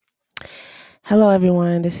Hello,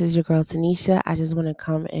 everyone. This is your girl Tanisha. I just want to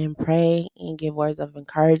come and pray and give words of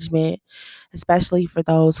encouragement, especially for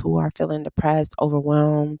those who are feeling depressed,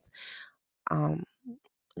 overwhelmed, um,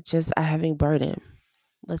 just a heavy burden.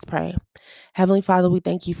 Let's pray. Heavenly Father, we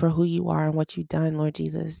thank you for who you are and what you've done, Lord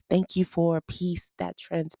Jesus. Thank you for peace that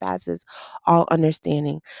transpasses all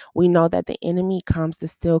understanding. We know that the enemy comes to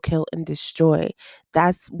steal, kill, and destroy.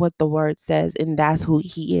 That's what the word says, and that's who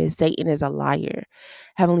he is. Satan is a liar.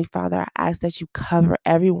 Heavenly Father, I ask that you cover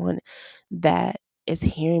everyone that is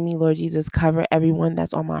hearing me, Lord Jesus. Cover everyone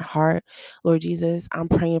that's on my heart, Lord Jesus. I'm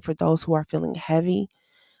praying for those who are feeling heavy,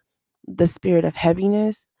 the spirit of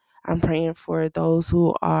heaviness. I'm praying for those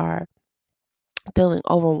who are feeling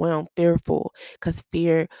overwhelmed, fearful, because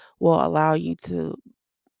fear will allow you to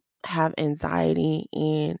have anxiety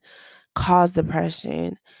and cause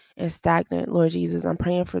depression and stagnant. Lord Jesus, I'm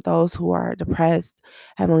praying for those who are depressed,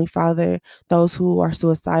 Heavenly Father, those who are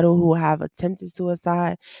suicidal, who have attempted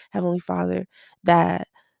suicide, Heavenly Father, that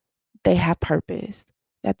they have purpose.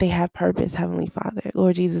 That they have purpose, Heavenly Father.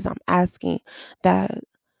 Lord Jesus, I'm asking that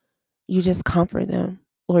you just comfort them,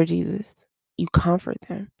 Lord Jesus. You comfort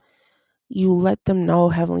them. You let them know,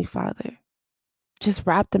 Heavenly Father. Just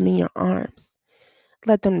wrap them in your arms.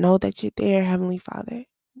 Let them know that you're there, Heavenly Father.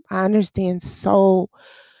 I understand so.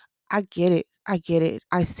 I get it. I get it.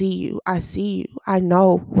 I see you. I see you. I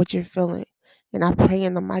know what you're feeling. And I pray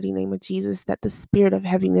in the mighty name of Jesus that the spirit of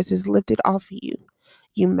heaviness is lifted off of you.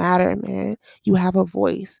 You matter, man. You have a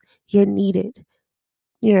voice. You're needed.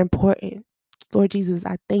 You're important. Lord Jesus,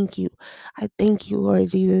 I thank you. I thank you, Lord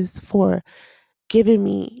Jesus, for giving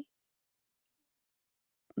me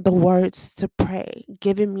the words to pray,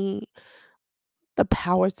 giving me the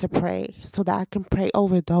power to pray so that I can pray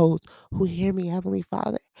over those who hear me, Heavenly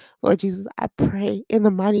Father. Lord Jesus, I pray in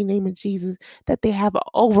the mighty name of Jesus that they have an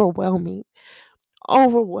overwhelming,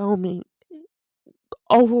 overwhelming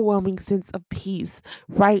sense of peace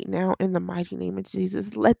right now in the mighty name of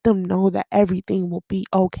Jesus. Let them know that everything will be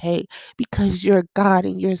okay because you're God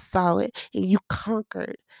and you're solid and you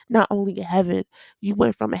conquered not only heaven, you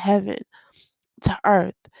went from heaven to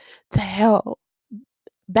earth to hell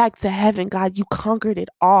back to heaven. God, you conquered it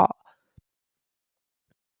all.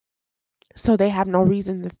 So they have no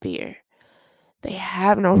reason to fear. They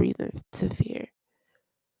have no reason to fear.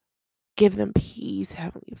 Give them peace,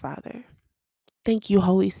 Heavenly Father. Thank you,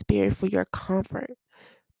 Holy Spirit, for your comfort.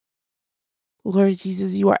 Lord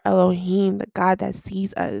Jesus, you are Elohim, the God that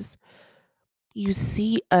sees us. You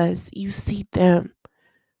see us, you see them.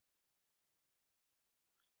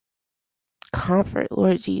 Comfort,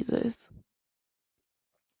 Lord Jesus.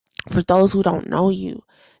 For those who don't know you,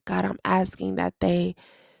 God, I'm asking that they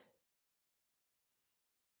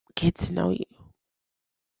get to know you.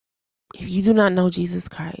 If you do not know Jesus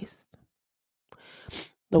Christ,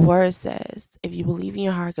 the word says, if you believe in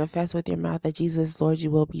your heart, confess with your mouth that Jesus is Lord,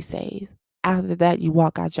 you will be saved. After that, you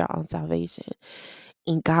walk out your own salvation.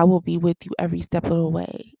 And God will be with you every step of the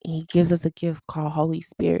way. And He gives us a gift called Holy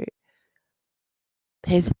Spirit,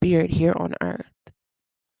 His Spirit here on earth.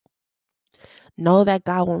 Know that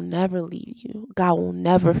God will never leave you. God will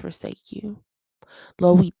never forsake you.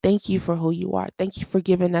 Lord, we thank you for who you are. Thank you for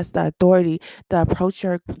giving us the authority to approach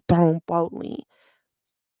your throne boldly.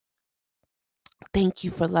 Thank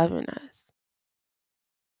you for loving us.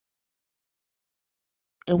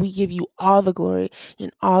 And we give you all the glory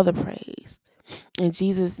and all the praise. In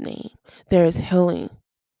Jesus' name, there is healing.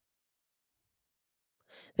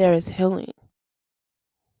 There is healing.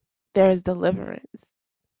 There is deliverance.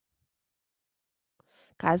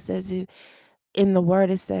 God says it in the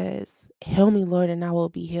word, it says, heal me, Lord, and I will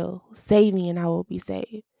be healed. Save me and I will be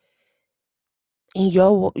saved. In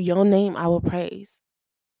your name I will praise.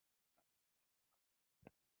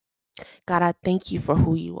 God, I thank you for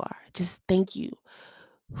who you are. Just thank you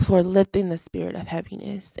for lifting the spirit of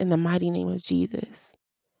heaviness in the mighty name of Jesus.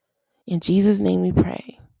 In Jesus' name we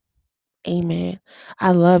pray. Amen.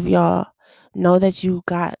 I love y'all. Know that you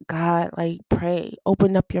got God. Like, pray.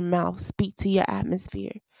 Open up your mouth. Speak to your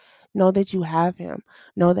atmosphere. Know that you have him.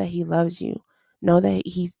 Know that he loves you. Know that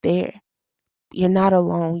he's there. You're not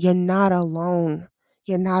alone. You're not alone.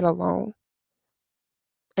 You're not alone.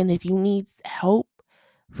 And if you need help,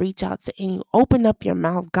 reach out to any. Open up your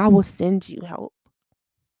mouth. God will send you help.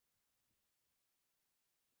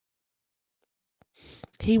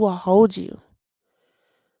 He will hold you.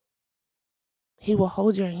 He will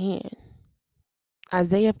hold your hand.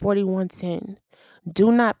 Isaiah 41:10.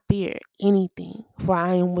 Do not fear anything, for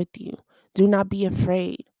I am with you. Do not be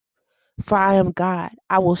afraid, for I am God.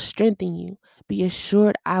 I will strengthen you. Be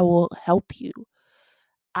assured I will help you.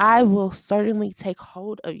 I will certainly take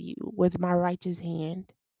hold of you with my righteous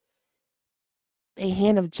hand. a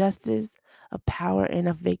hand of justice, of power, and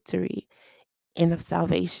of victory, and of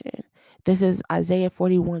salvation. This is Isaiah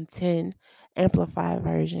 41:10, Amplified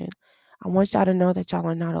Version. I want y'all to know that y'all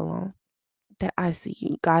are not alone, that I see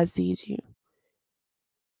you. God sees you.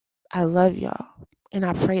 I love y'all, and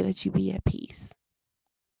I pray that you be at peace.